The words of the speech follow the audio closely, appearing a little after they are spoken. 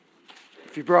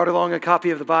If you brought along a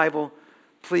copy of the Bible,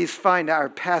 please find our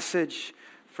passage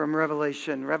from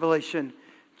Revelation. Revelation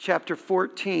chapter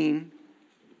 14,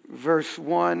 verse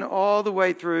 1, all the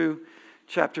way through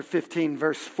chapter 15,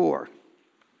 verse 4.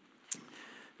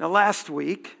 Now, last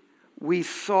week, we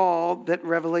saw that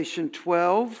Revelation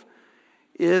 12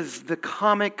 is the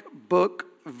comic book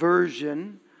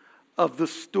version of the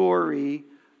story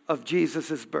of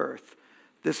Jesus' birth.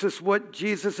 This is what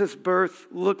Jesus' birth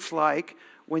looks like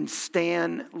when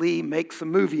Stan Lee makes a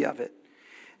movie of it.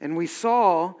 And we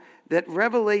saw that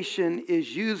Revelation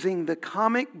is using the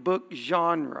comic book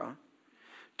genre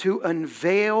to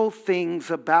unveil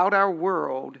things about our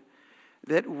world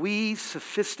that we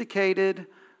sophisticated,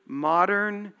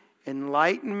 modern,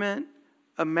 Enlightenment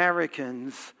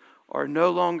Americans are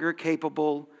no longer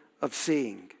capable of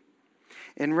seeing.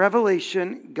 In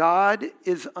Revelation, God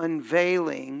is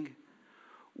unveiling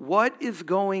what is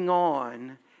going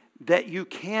on that you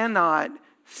cannot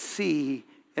see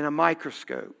in a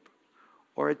microscope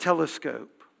or a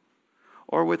telescope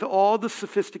or with all the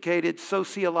sophisticated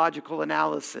sociological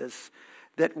analysis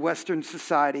that Western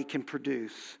society can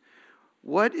produce.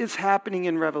 What is happening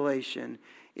in Revelation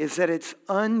is that it's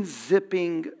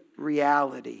unzipping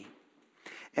reality,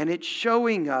 and it's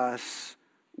showing us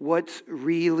what's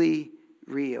really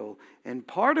real. And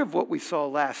part of what we saw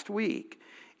last week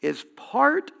is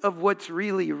part of what's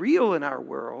really real in our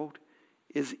world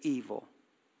is evil.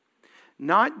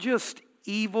 Not just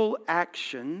evil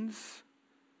actions,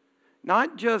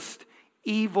 not just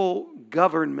evil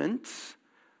governments,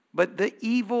 but the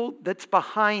evil that's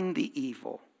behind the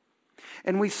evil.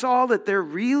 And we saw that there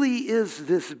really is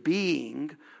this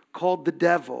being called the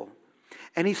devil,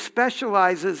 and he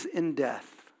specializes in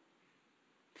death.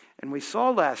 And we saw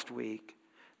last week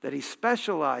that he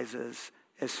specializes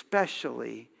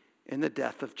especially in the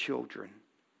death of children.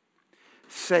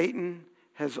 Satan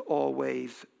has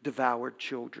always devoured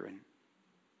children.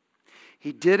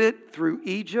 He did it through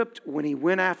Egypt when he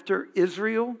went after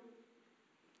Israel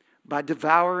by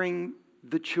devouring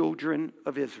the children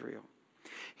of Israel.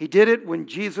 He did it when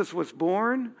Jesus was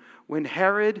born, when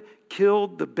Herod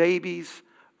killed the babies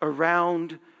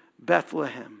around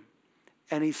Bethlehem.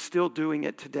 And he's still doing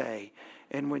it today.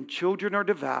 And when children are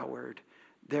devoured,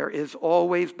 there is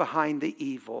always behind the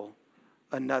evil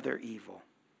another evil.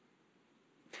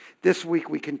 This week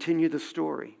we continue the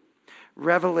story.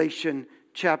 Revelation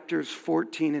chapters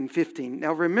 14 and 15.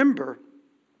 Now remember,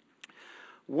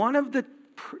 one of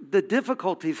the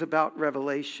difficulties about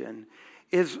Revelation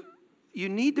is you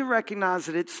need to recognize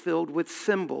that it's filled with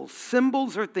symbols.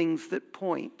 Symbols are things that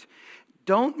point.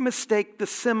 Don't mistake the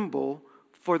symbol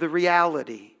for the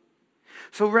reality.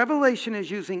 So Revelation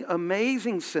is using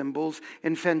amazing symbols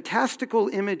and fantastical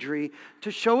imagery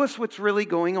to show us what's really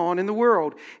going on in the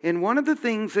world. And one of the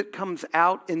things that comes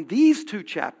out in these two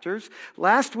chapters,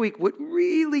 last week what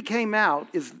really came out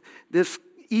is this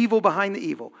evil behind the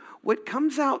evil. What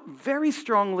comes out very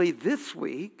strongly this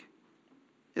week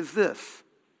is this.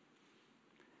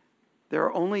 There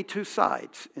are only two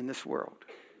sides in this world.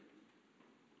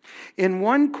 In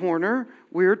one corner,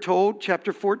 we're told,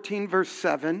 chapter 14, verse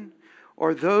 7,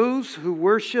 are those who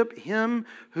worship him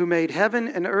who made heaven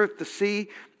and earth, the sea,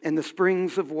 and the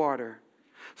springs of water.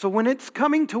 So when it's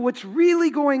coming to what's really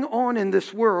going on in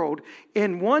this world,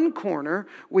 in one corner,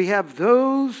 we have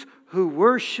those who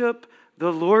worship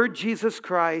the Lord Jesus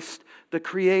Christ, the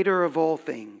creator of all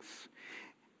things.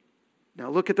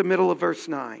 Now look at the middle of verse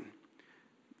 9.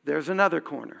 There's another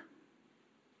corner.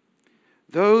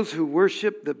 Those who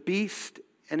worship the beast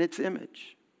and its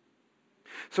image.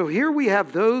 So here we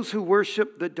have those who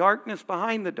worship the darkness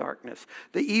behind the darkness,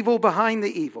 the evil behind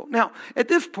the evil. Now, at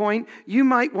this point, you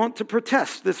might want to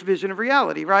protest this vision of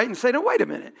reality, right? And say, no, wait a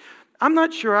minute. I'm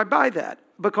not sure I buy that,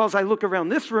 because I look around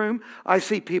this room, I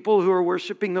see people who are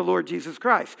worshiping the Lord Jesus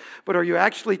Christ. But are you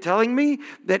actually telling me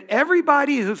that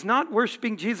everybody who's not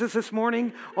worshiping Jesus this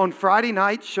morning on Friday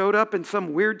night showed up in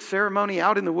some weird ceremony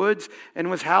out in the woods and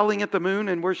was howling at the moon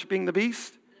and worshiping the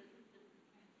beast?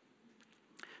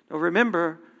 Now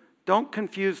remember, don't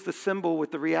confuse the symbol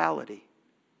with the reality.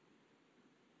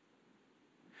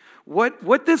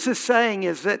 What this is saying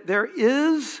is that there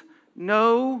is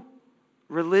no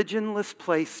religionless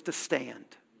place to stand,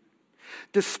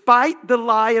 despite the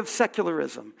lie of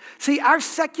secularism. See, our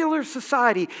secular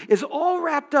society is all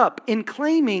wrapped up in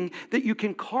claiming that you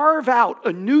can carve out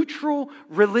a neutral,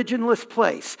 religionless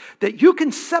place, that you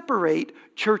can separate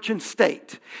church and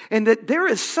state, and that there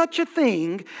is such a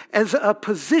thing as a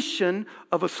position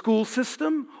of a school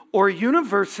system or a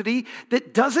university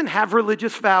that doesn't have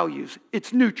religious values.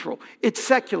 It's neutral. It's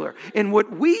secular. And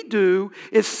what we do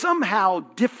is somehow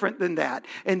different than that.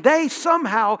 And they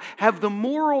somehow have the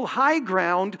moral high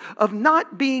ground of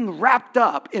not being wrapped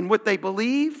up in what they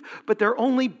believe, but they're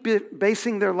only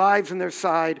basing their lives and their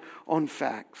side on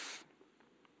facts.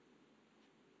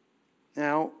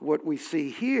 Now, what we see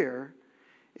here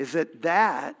is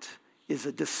that is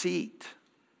a deceit.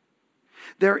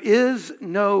 There is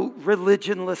no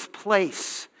religionless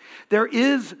place. There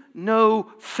is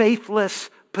no faithless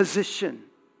position.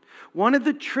 One of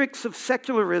the tricks of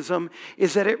secularism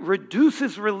is that it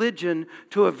reduces religion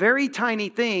to a very tiny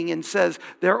thing and says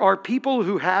there are people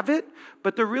who have it,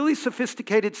 but the really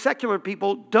sophisticated secular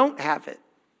people don't have it.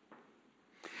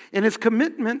 In his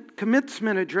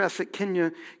commencement address at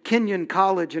Kenyon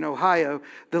College in Ohio,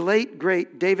 the late,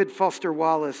 great David Foster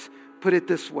Wallace put it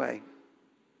this way: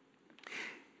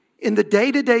 in the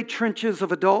day-to-day trenches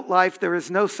of adult life, there is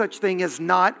no such thing as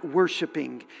not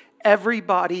worshiping.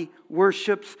 Everybody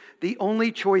worships. The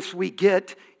only choice we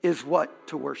get is what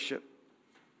to worship.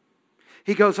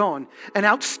 He goes on, an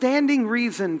outstanding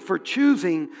reason for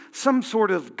choosing some sort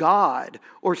of God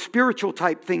or spiritual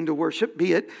type thing to worship,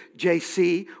 be it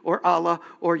JC or Allah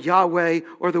or Yahweh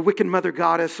or the Wiccan Mother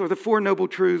Goddess or the Four Noble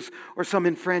Truths or some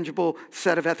infrangible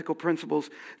set of ethical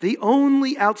principles. The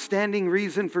only outstanding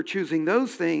reason for choosing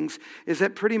those things is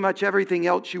that pretty much everything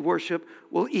else you worship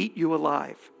will eat you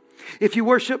alive. If you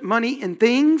worship money and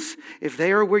things, if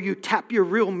they are where you tap your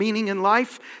real meaning in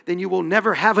life, then you will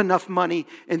never have enough money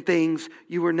and things.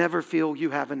 You will never feel you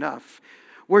have enough.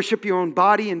 Worship your own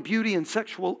body and beauty and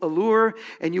sexual allure,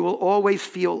 and you will always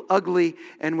feel ugly.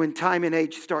 And when time and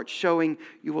age start showing,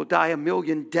 you will die a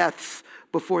million deaths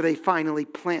before they finally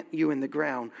plant you in the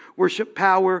ground. Worship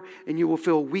power, and you will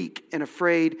feel weak and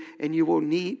afraid, and you will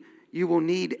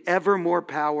need ever more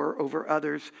power over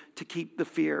others to keep the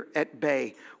fear at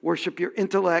bay. Worship your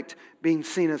intellect, being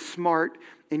seen as smart,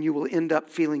 and you will end up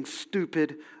feeling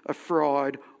stupid, a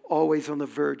fraud, always on the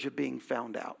verge of being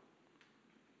found out.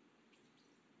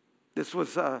 This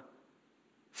was a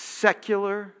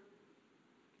secular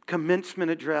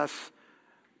commencement address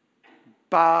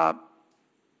by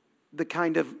the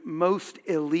kind of most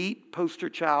elite poster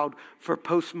child for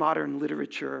postmodern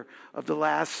literature of the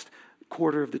last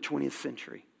quarter of the 20th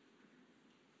century.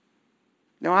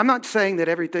 Now, I'm not saying that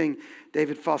everything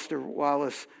David Foster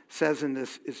Wallace says in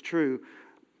this is true,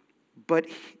 but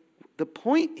the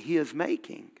point he is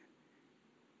making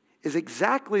is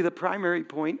exactly the primary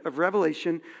point of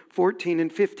Revelation 14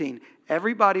 and 15.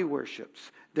 Everybody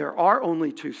worships. There are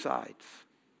only two sides.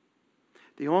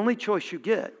 The only choice you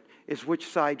get is which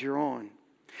side you're on.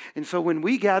 And so when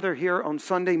we gather here on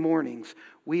Sunday mornings,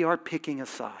 we are picking a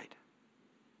side.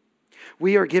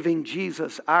 We are giving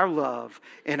Jesus our love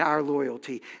and our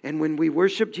loyalty. And when we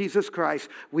worship Jesus Christ,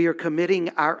 we are committing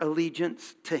our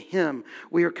allegiance to Him.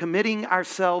 We are committing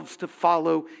ourselves to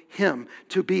follow Him,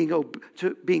 to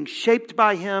being shaped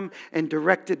by Him and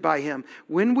directed by Him.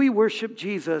 When we worship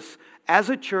Jesus as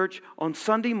a church on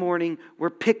Sunday morning, we're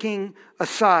picking a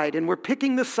side. And we're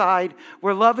picking the side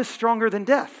where love is stronger than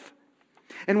death,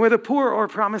 and where the poor are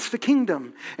promised the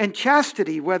kingdom. And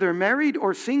chastity, whether married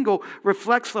or single,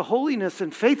 reflects the holiness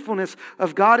and faithfulness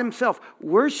of God Himself.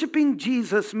 Worshiping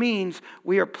Jesus means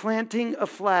we are planting a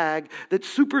flag that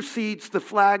supersedes the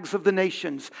flags of the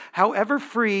nations, however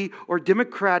free or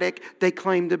democratic they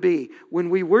claim to be.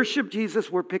 When we worship Jesus,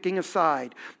 we're picking a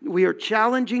side. We are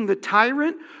challenging the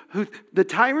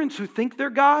tyrants who think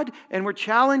they're God, and we're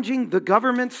challenging the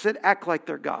governments that act like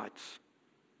they're gods.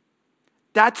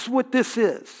 That's what this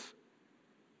is.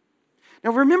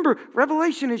 Now remember,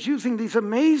 Revelation is using these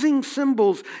amazing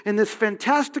symbols and this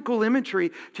fantastical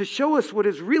imagery to show us what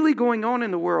is really going on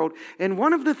in the world. And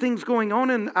one of the things going on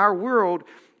in our world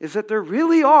is that there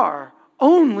really are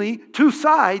only two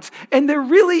sides, and there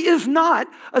really is not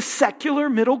a secular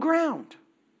middle ground.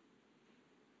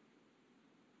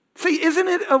 See, isn't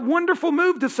it a wonderful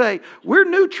move to say, we're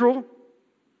neutral,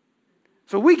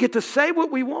 so we get to say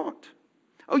what we want?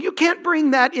 Oh, you can't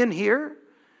bring that in here.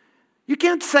 You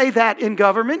can't say that in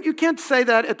government. You can't say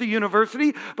that at the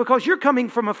university because you're coming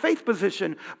from a faith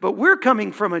position, but we're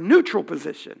coming from a neutral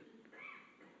position.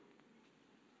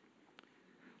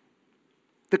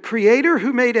 The Creator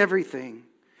who made everything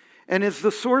and is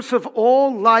the source of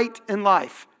all light and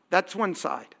life. That's one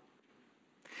side.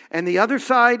 And the other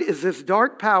side is this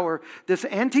dark power, this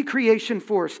anti-creation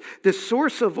force, this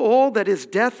source of all that is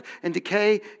death and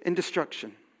decay and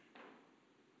destruction.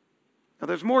 Now,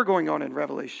 there's more going on in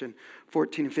Revelation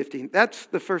 14 and 15. That's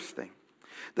the first thing.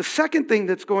 The second thing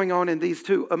that's going on in these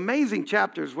two amazing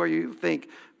chapters where you think,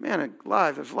 man,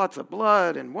 alive, there's lots of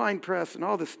blood and winepress and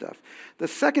all this stuff. The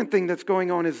second thing that's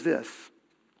going on is this.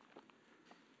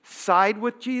 Side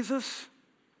with Jesus,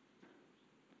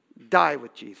 die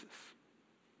with Jesus.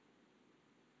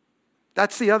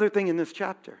 That's the other thing in this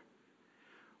chapter.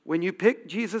 When you pick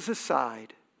Jesus'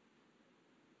 side,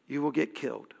 you will get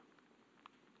killed.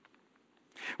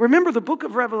 Remember, the book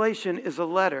of Revelation is a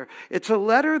letter. It's a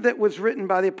letter that was written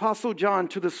by the Apostle John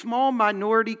to the small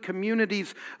minority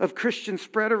communities of Christians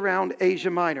spread around Asia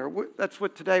Minor. That's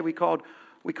what today we call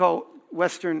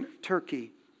Western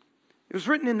Turkey. It was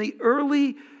written in the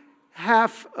early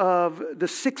half of the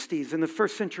 60s in the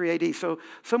first century AD, so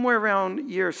somewhere around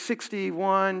year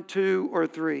 61, 2, or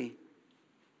 3.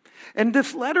 And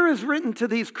this letter is written to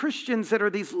these Christians that are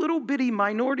these little bitty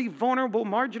minority, vulnerable,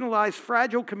 marginalized,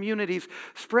 fragile communities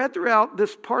spread throughout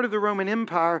this part of the Roman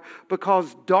Empire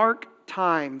because dark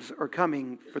times are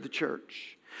coming for the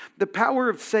church. The power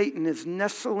of Satan is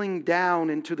nestling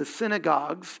down into the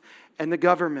synagogues and the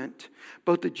government.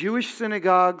 Both the Jewish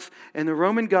synagogues and the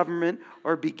Roman government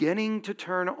are beginning to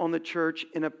turn on the church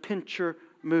in a pincher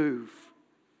move.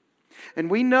 And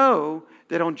we know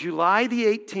that on July the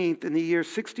 18th in the year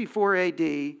 64 AD,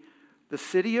 the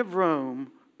city of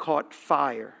Rome caught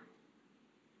fire.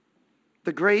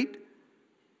 The great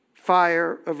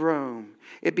fire of Rome.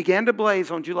 It began to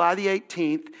blaze on July the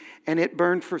 18th, and it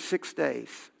burned for 6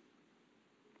 days.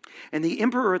 And the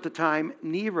emperor at the time,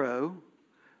 Nero,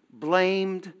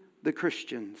 blamed the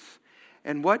Christians.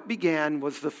 And what began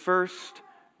was the first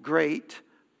great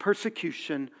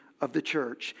persecution of the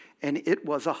church, and it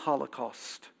was a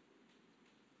Holocaust.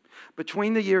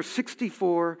 Between the years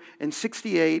 64 and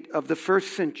 68 of the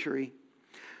first century,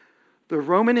 the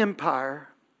Roman Empire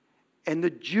and the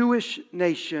Jewish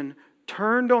nation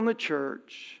turned on the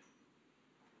church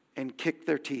and kicked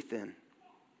their teeth in.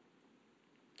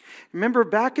 Remember,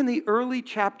 back in the early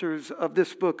chapters of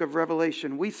this book of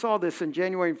Revelation, we saw this in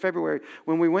January and February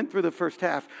when we went through the first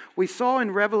half. We saw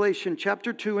in Revelation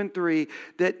chapter 2 and 3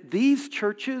 that these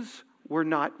churches were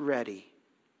not ready.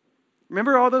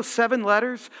 Remember all those 7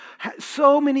 letters?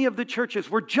 So many of the churches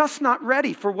were just not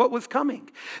ready for what was coming.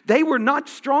 They were not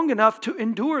strong enough to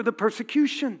endure the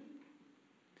persecution.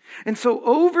 And so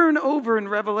over and over in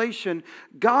Revelation,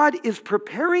 God is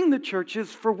preparing the churches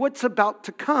for what's about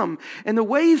to come. And the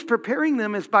way He's preparing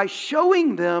them is by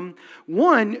showing them,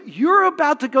 one, you're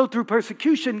about to go through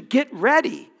persecution, get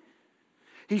ready.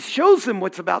 He shows them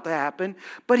what's about to happen,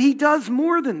 but He does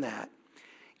more than that.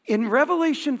 In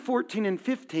Revelation 14 and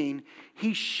 15,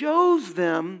 He shows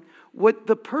them what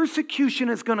the persecution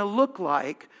is going to look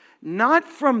like, not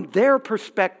from their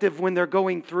perspective when they're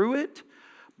going through it,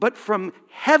 but from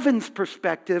heaven's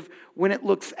perspective when it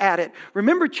looks at it.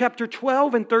 Remember chapter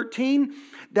 12 and 13?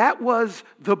 That was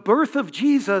the birth of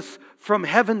Jesus from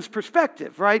heaven's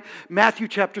perspective, right? Matthew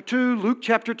chapter 2, Luke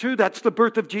chapter 2, that's the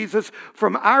birth of Jesus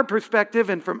from our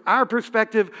perspective. And from our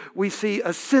perspective, we see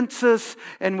a census,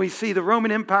 and we see the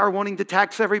Roman Empire wanting to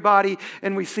tax everybody,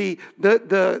 and we see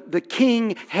the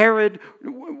king, Herod,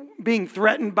 being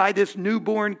threatened by this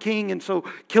newborn king, and so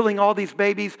killing all these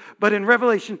babies. But in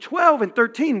Revelation 12 and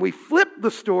 13, we flip the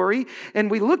story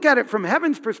and we look at it from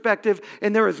heaven's perspective,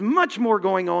 and there is much more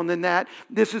going on than that.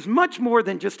 This is much more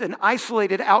than just an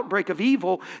isolated outbreak of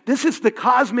evil. This is the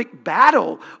cosmic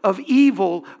battle of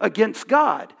evil against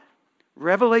God.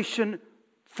 Revelation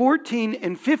 14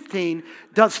 and 15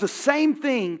 does the same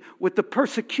thing with the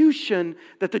persecution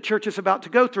that the church is about to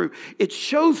go through. It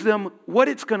shows them what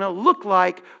it's going to look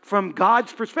like from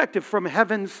God's perspective, from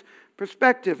heaven's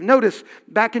perspective. Notice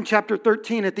back in chapter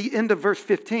 13 at the end of verse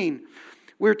 15,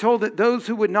 we're told that those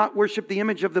who would not worship the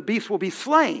image of the beast will be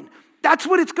slain. That's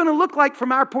what it's going to look like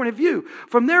from our point of view.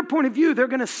 From their point of view, they're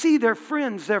going to see their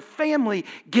friends, their family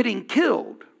getting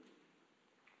killed.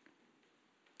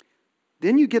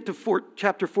 Then you get to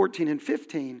chapter 14 and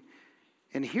 15,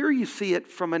 and here you see it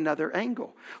from another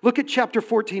angle. Look at chapter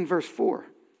 14, verse 4.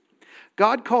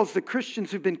 God calls the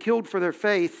Christians who've been killed for their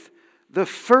faith the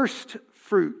first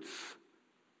fruits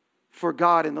for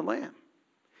God and the Lamb.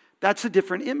 That's a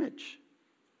different image.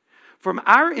 From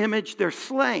our image, they're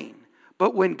slain.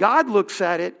 But when God looks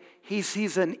at it, He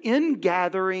sees an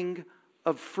ingathering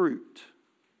of fruit.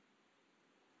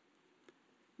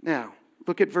 Now,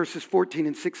 look at verses 14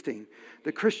 and 16.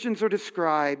 The Christians are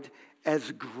described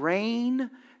as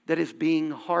grain that is being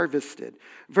harvested.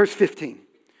 Verse 15.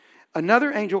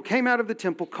 Another angel came out of the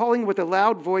temple, calling with a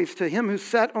loud voice to him who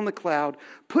sat on the cloud,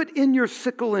 "Put in your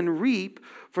sickle and reap,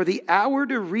 for the hour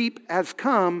to reap has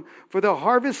come, for the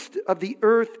harvest of the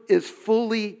earth is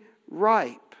fully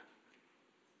ripe."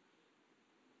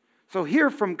 So here,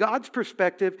 from God's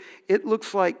perspective, it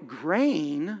looks like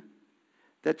grain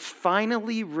that's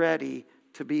finally ready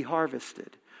to be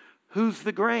harvested. Who's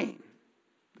the grain?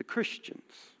 The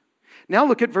Christians. Now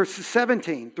look at verses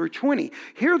 17 through 20.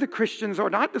 Here the Christians are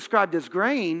not described as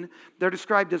grain. They're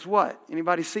described as what?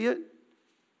 Anybody see it?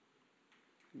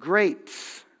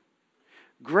 Grapes.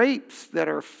 Grapes that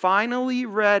are finally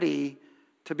ready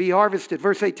to be harvested.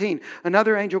 Verse 18,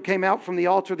 another angel came out from the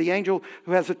altar, the angel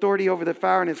who has authority over the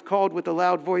fire, and is called with a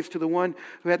loud voice to the one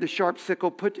who had the sharp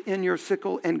sickle, put in your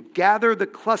sickle and gather the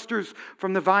clusters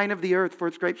from the vine of the earth, for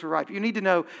its grapes are ripe. You need to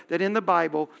know that in the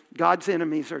Bible, God's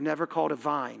enemies are never called a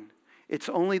vine. It's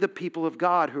only the people of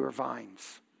God who are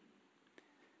vines.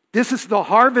 This is the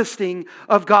harvesting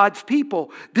of God's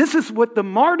people. This is what the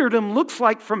martyrdom looks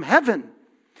like from heaven.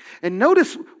 And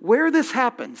notice where this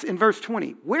happens in verse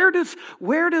 20. Where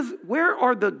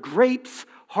are the grapes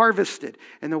harvested?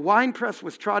 And the winepress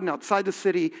was trodden outside the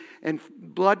city, and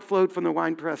blood flowed from the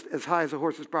winepress as high as a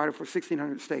horse's bridle for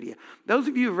 1,600 stadia. Those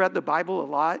of you who've read the Bible a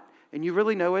lot, and you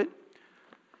really know it,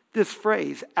 this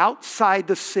phrase, outside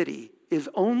the city, is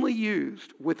only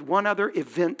used with one other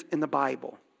event in the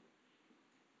Bible.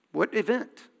 What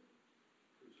event?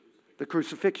 The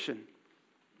crucifixion.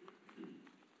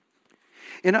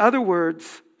 In other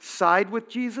words, side with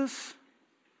Jesus,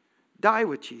 die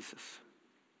with Jesus.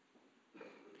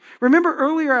 Remember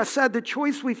earlier I said the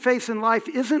choice we face in life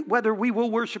isn't whether we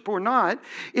will worship or not.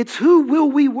 It's who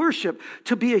will we worship.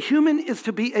 To be a human is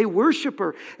to be a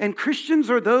worshiper. And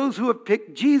Christians are those who have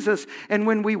picked Jesus. And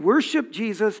when we worship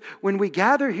Jesus, when we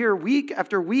gather here week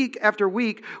after week after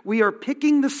week, we are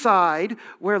picking the side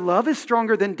where love is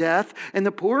stronger than death, and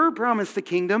the poor are promised the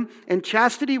kingdom, and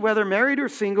chastity, whether married or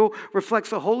single,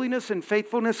 reflects the holiness and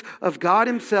faithfulness of God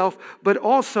himself. But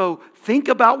also, think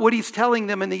about what he's telling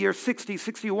them in the year 60,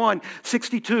 61,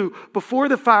 62, before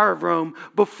the fire of Rome,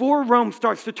 before Rome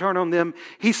starts to turn on them.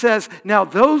 He says, now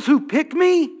those who pick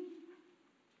me,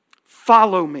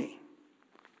 follow me.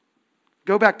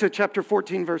 Go back to chapter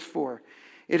 14, verse 4.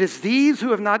 It is these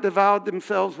who have not defiled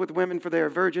themselves with women, for they are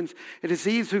virgins. It is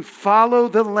these who follow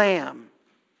the Lamb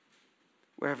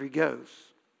wherever he goes.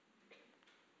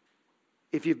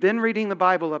 If you've been reading the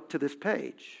Bible up to this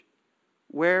page,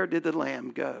 where did the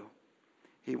Lamb go?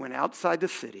 He went outside the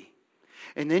city.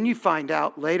 And then you find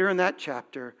out later in that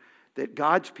chapter that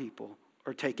God's people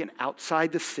are taken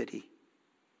outside the city.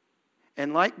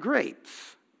 And like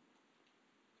grapes,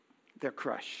 they're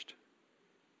crushed.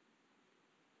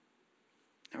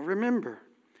 Now remember,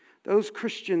 those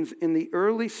Christians in the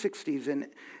early 60s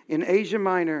in Asia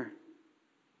Minor,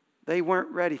 they weren't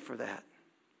ready for that.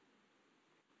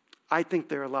 I think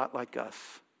they're a lot like us.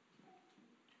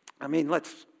 I mean,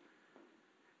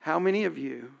 how many of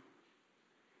you,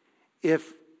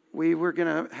 if we were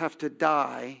going to have to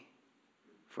die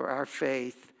for our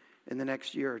faith in the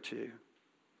next year or two,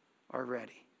 are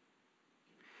ready?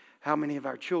 How many of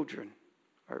our children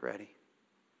are ready?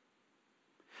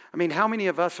 I mean, how many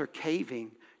of us are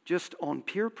caving just on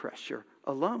peer pressure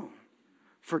alone?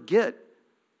 Forget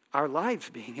our lives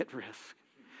being at risk.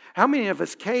 How many of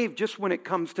us cave just when it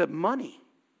comes to money?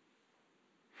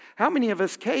 How many of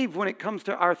us cave when it comes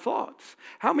to our thoughts?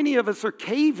 How many of us are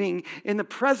caving in the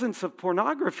presence of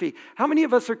pornography? How many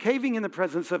of us are caving in the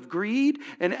presence of greed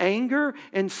and anger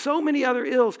and so many other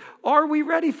ills? Are we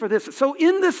ready for this? So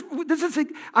in this is,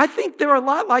 I think they're a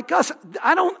lot like us.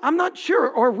 I'm not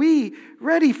sure. Are we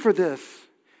ready for this?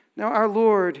 Now our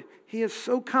Lord, he is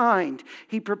so kind.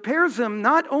 He prepares them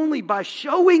not only by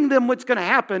showing them what's going to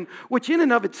happen, which in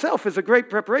and of itself is a great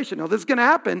preparation. Now, this is going to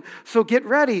happen, so get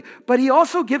ready. But he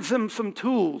also gives them some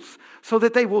tools so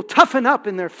that they will toughen up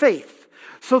in their faith,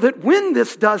 so that when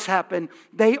this does happen,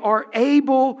 they are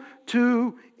able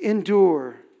to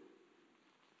endure.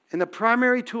 And the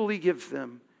primary tool he gives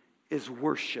them is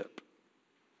worship.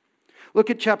 Look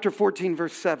at chapter 14,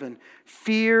 verse 7.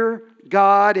 Fear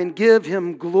God and give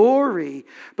him glory,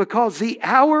 because the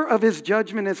hour of his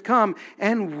judgment has come,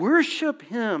 and worship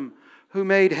him who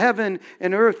made heaven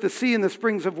and earth, the sea and the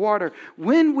springs of water.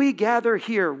 When we gather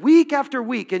here week after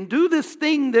week and do this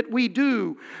thing that we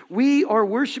do, we are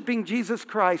worshiping Jesus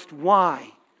Christ.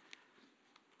 Why?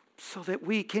 So that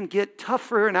we can get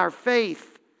tougher in our faith.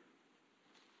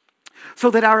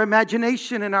 So that our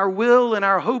imagination and our will and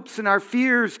our hopes and our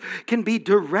fears can be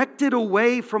directed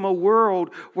away from a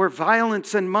world where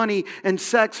violence and money and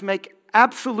sex make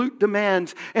absolute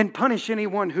demands and punish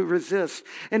anyone who resists.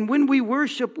 And when we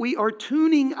worship, we are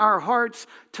tuning our hearts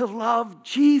to love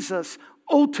Jesus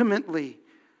ultimately.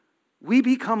 We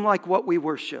become like what we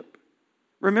worship.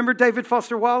 Remember David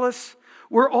Foster Wallace?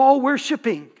 We're all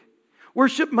worshiping.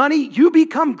 Worship money, you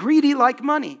become greedy like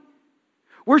money.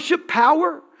 Worship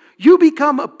power. You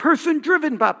become a person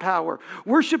driven by power.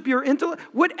 Worship your intellect.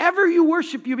 Whatever you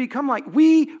worship, you become like.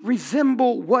 We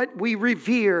resemble what we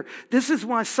revere. This is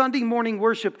why Sunday morning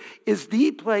worship is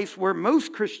the place where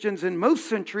most Christians in most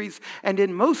centuries and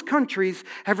in most countries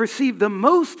have received the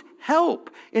most help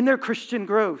in their Christian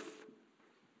growth.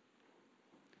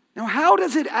 Now, how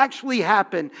does it actually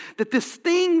happen that this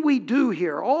thing we do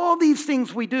here, all these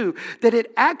things we do, that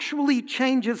it actually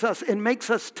changes us and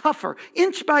makes us tougher,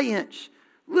 inch by inch,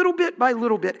 little bit by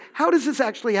little bit? How does this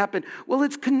actually happen? Well,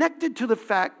 it's connected to the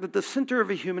fact that the center of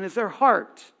a human is their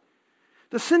heart.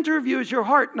 The center of you is your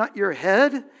heart, not your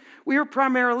head. We are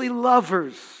primarily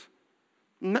lovers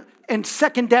and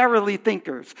secondarily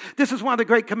thinkers. This is why the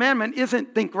great commandment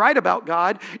isn't think right about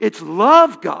God. It's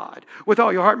love God with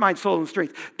all your heart, mind, soul, and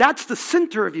strength. That's the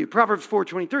center of you. Proverbs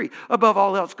 4:23. Above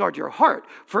all else, guard your heart,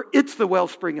 for it's the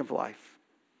wellspring of life.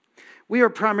 We are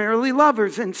primarily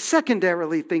lovers and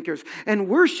secondarily thinkers. And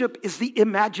worship is the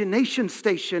imagination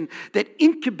station that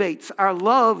incubates our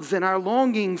loves and our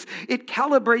longings. It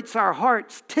calibrates our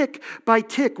hearts tick by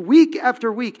tick, week after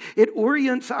week. It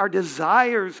orients our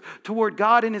desires toward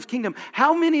God and His kingdom.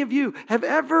 How many of you have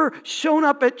ever shown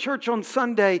up at church on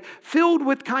Sunday filled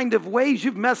with kind of ways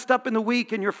you've messed up in the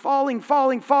week and you're falling,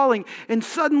 and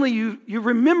suddenly you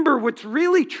remember what's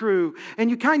really true and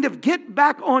you kind of get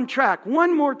back on track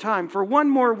one more time for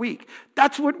one more week?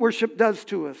 That's what worship does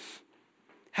to us.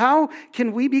 How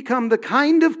can we become the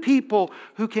kind of people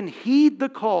who can heed the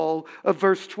call of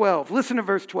verse 12? Listen to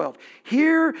verse 12.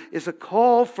 Here is a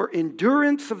call for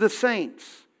endurance of the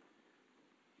saints.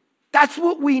 That's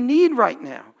what we need right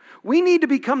now. We need to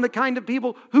become the kind of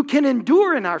people who can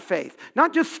endure in our faith.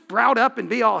 Not just sprout up and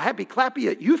be all happy clappy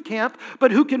at youth camp, but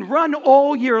who can run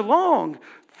all year long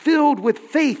filled with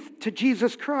faith to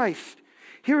Jesus Christ.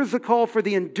 Here is the call for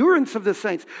the endurance of the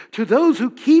saints, to those who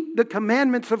keep the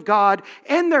commandments of God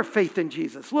and their faith in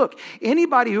Jesus. Look,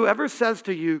 anybody who ever says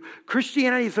to you,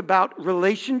 Christianity is about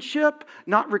relationship,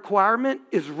 not requirement,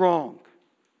 is wrong.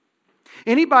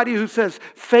 Anybody who says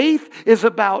faith is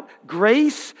about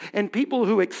grace and people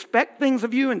who expect things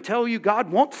of you and tell you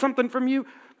God wants something from you,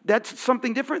 that's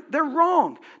something different, they're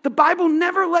wrong. The Bible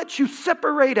never lets you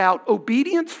separate out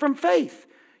obedience from faith.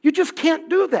 You just can't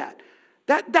do that.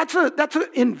 That's an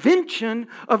invention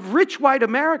of rich white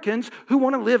Americans who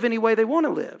want to live any way they want to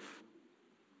live.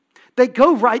 They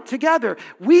go right together.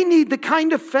 We need the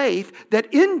kind of faith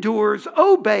that endures,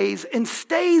 obeys, and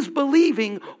stays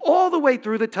believing all the way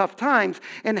through the tough times.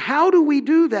 And how do we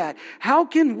do that? How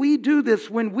can we do this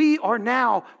when we are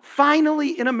now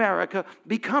finally in America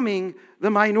becoming the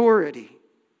minority?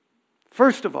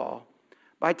 First of all,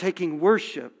 by taking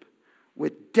worship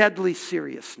with deadly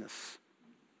seriousness.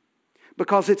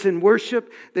 Because it's in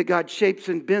worship that God shapes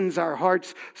and bends our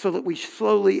hearts so that we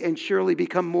slowly and surely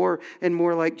become more and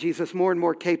more like Jesus, more and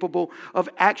more capable of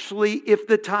actually, if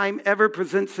the time ever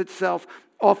presents itself,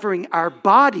 offering our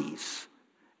bodies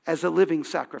as a living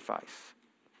sacrifice.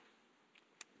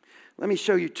 Let me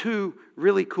show you two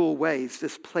really cool ways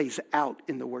this plays out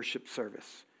in the worship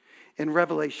service. In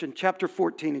Revelation chapter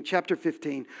 14 and chapter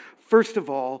 15, first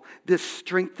of all, this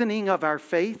strengthening of our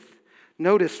faith.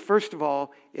 Notice, first of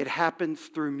all, it happens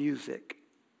through music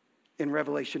in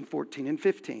Revelation 14 and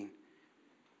 15.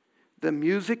 The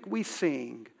music we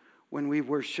sing when we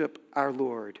worship our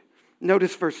Lord.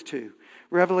 Notice verse 2.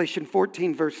 Revelation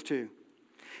 14, verse 2.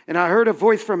 And I heard a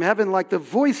voice from heaven like the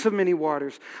voice of many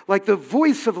waters, like the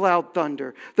voice of loud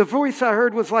thunder. The voice I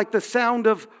heard was like the sound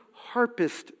of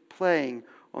harpists playing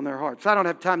on their harps. I don't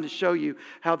have time to show you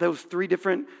how those three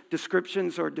different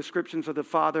descriptions are descriptions of the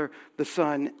Father, the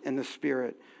Son, and the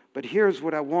Spirit. But here's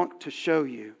what I want to show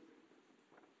you.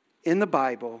 In the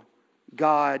Bible,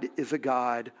 God is a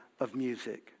God of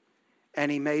music,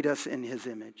 and He made us in His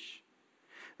image.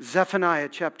 Zephaniah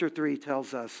chapter 3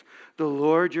 tells us, the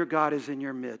Lord your God is in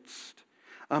your midst,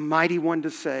 a mighty one to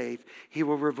save. He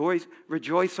will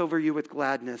rejoice over you with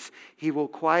gladness. He will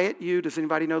quiet you, does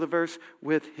anybody know the verse?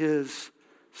 With His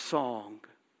song.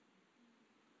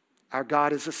 Our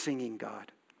God is a singing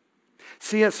God.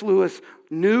 C.S. Lewis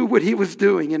knew what he was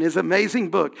doing in his amazing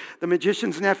book, The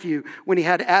Magician's Nephew, when he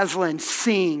had Aslan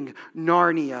sing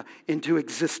Narnia into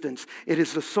existence. It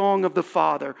is the song of the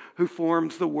Father who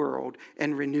forms the world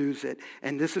and renews it.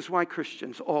 And this is why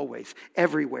Christians always,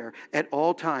 everywhere, at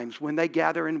all times, when they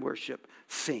gather in worship,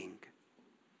 sing.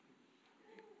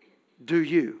 Do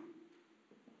you?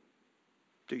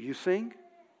 Do you sing?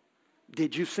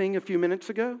 Did you sing a few minutes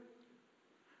ago?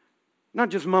 Not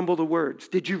just mumble the words.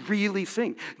 Did you really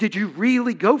sing? Did you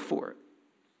really go for it?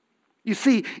 You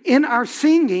see, in our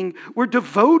singing, we're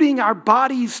devoting our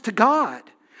bodies to God.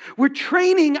 We're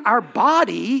training our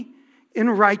body in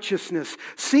righteousness.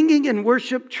 Singing and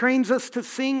worship trains us to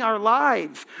sing our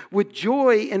lives with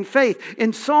joy and faith.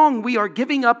 In song, we are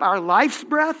giving up our life's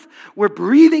breath. We're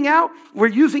breathing out. We're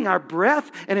using our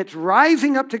breath, and it's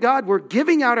rising up to God. We're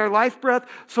giving out our life breath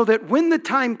so that when the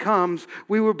time comes,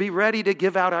 we will be ready to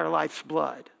give out our life's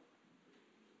blood.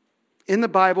 In the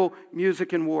Bible,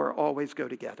 music and war always go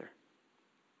together.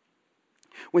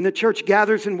 When the church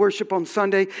gathers in worship on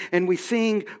Sunday and we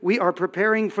sing, we are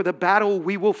preparing for the battle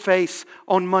we will face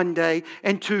on Monday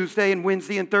and Tuesday and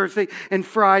Wednesday and Thursday and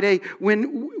Friday.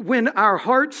 When our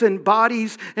hearts and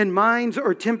bodies and minds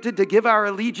are tempted to give our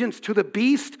allegiance to the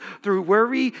beast through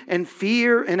worry and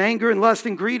fear and anger and lust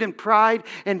and greed and pride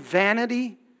and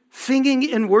vanity, singing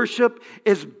in worship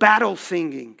is battle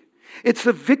singing. It's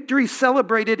the victory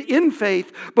celebrated in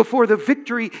faith before the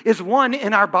victory is won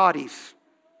in our bodies.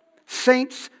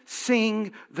 Saints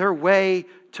sing their way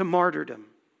to martyrdom.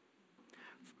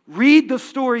 Read the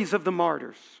stories of the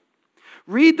martyrs.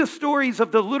 Read the stories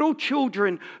of the little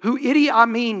children who Idi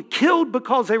Amin killed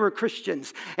because they were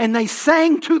Christians, and they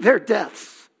sang to their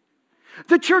deaths.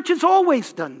 The church has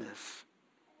always done this.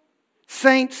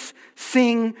 Saints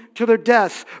sing to their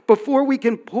deaths. Before we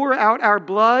can pour out our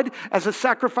blood as a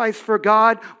sacrifice for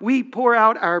God, we pour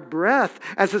out our breath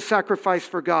as a sacrifice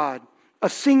for God. A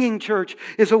singing church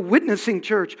is a witnessing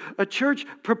church, a church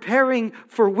preparing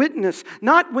for witness.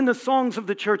 Not when the songs of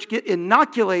the church get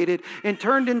inoculated and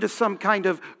turned into some kind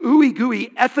of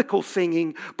ooey-gooey ethical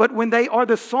singing, but when they are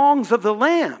the songs of the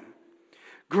Lamb.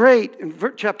 Great, in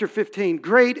chapter 15,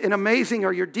 great and amazing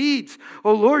are your deeds,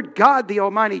 O Lord God the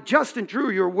Almighty, just and true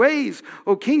your ways,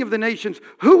 O King of the nations.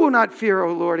 Who will not fear,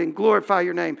 O Lord, and glorify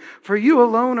your name? For you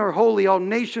alone are holy. All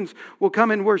nations will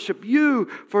come and worship you,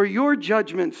 for your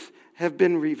judgments have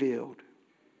been revealed.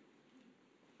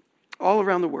 All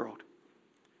around the world,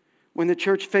 when the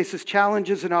church faces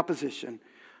challenges and opposition,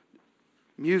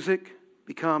 music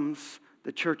becomes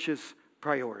the church's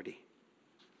priority.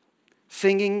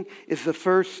 Singing is the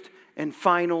first and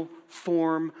final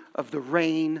form of the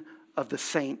reign of the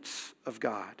saints of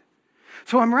God.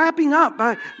 So I'm wrapping up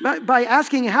by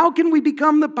asking, how can we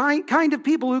become the kind of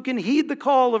people who can heed the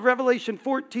call of Revelation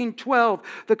 14:12,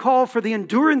 the call for the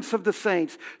endurance of the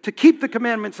saints, to keep the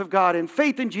commandments of God and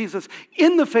faith in Jesus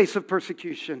in the face of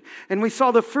persecution? And we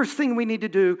saw the first thing we need to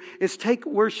do is take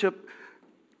worship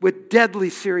with deadly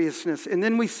seriousness. And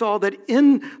then we saw that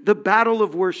in the battle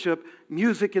of worship,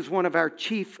 music is one of our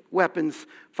chief weapons.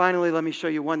 Finally, let me show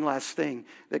you one last thing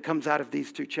that comes out of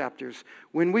these two chapters.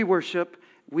 When we worship,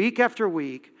 week after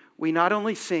week, we not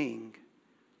only sing,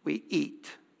 we eat.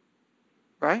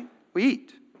 Right? We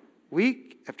eat.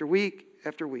 Week after week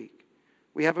after week.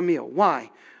 We have a meal. Why?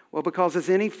 Well, because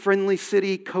as any Friendly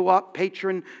City co-op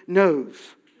patron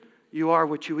knows, you are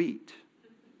what you eat.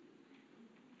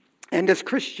 And as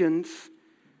Christians,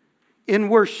 in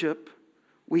worship,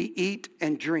 we eat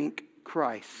and drink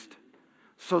Christ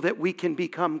so that we can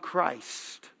become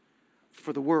Christ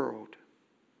for the world.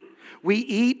 We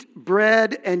eat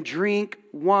bread and drink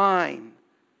wine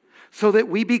so that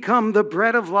we become the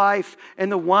bread of life and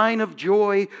the wine of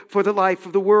joy for the life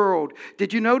of the world.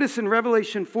 Did you notice in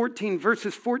Revelation 14,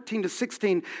 verses 14 to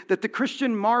 16, that the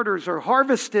Christian martyrs are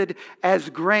harvested as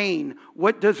grain?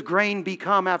 What does grain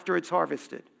become after it's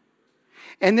harvested?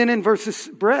 And then in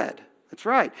bread. That's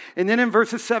right. And then in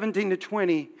verses 17 to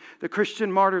 20, the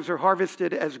Christian martyrs are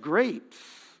harvested as grapes.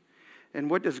 And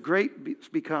what does grapes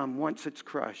become once it's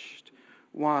crushed?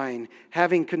 Wine.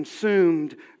 Having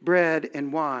consumed bread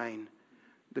and wine,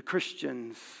 the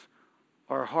Christians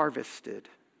are harvested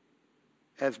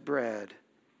as bread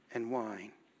and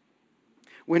wine.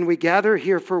 When we gather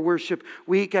here for worship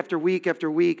week after week after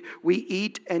week, we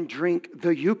eat and drink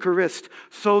the Eucharist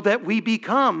so that we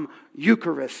become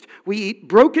Eucharist. We eat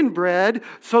broken bread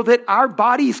so that our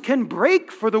bodies can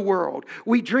break for the world.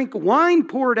 We drink wine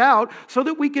poured out so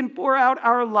that we can pour out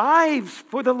our lives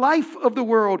for the life of the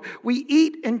world. We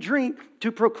eat and drink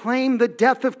to proclaim the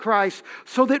death of Christ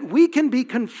so that we can be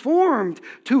conformed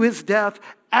to his death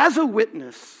as a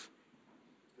witness.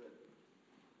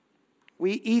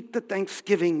 We eat the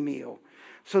Thanksgiving meal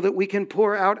so that we can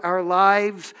pour out our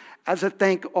lives as a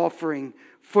thank offering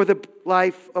for the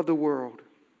life of the world.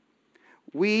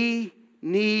 We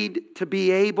need to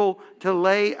be able to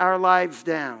lay our lives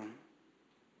down.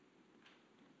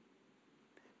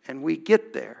 And we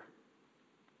get there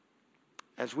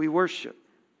as we worship,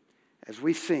 as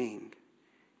we sing,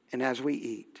 and as we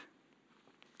eat.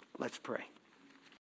 Let's pray.